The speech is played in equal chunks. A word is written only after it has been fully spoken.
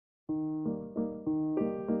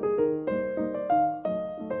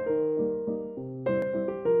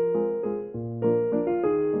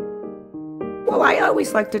Well, I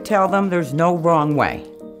always like to tell them there's no wrong way.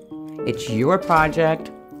 It's your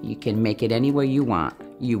project. You can make it any way you want.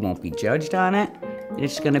 You won't be judged on it.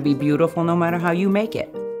 It's going to be beautiful no matter how you make it.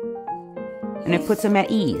 And it puts them at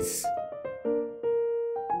ease.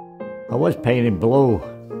 I was painting blue.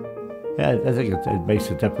 Yeah, I think it makes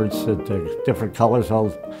a difference. The different colors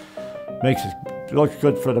all makes it look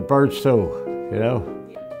good for the birds too, you know?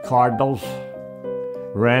 Cardinals,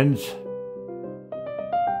 wrens.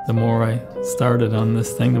 The more I started on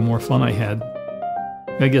this thing, the more fun I had.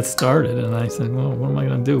 I get started and I said, well, what am I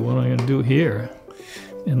going to do? What am I going to do here?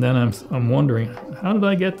 And then I'm wondering, how did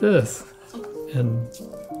I get this? And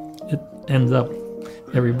it ends up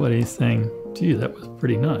everybody saying, gee, that was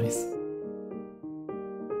pretty nice.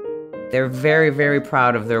 They're very, very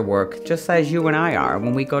proud of their work, just as you and I are.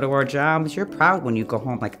 When we go to our jobs, you're proud when you go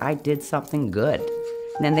home, like, I did something good.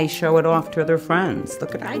 And then they show it off to their friends.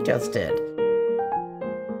 Look what I just did.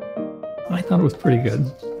 I thought it was pretty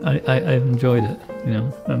good. I enjoyed it, you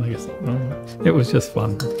know. And I guess, it was just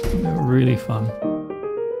fun, really fun.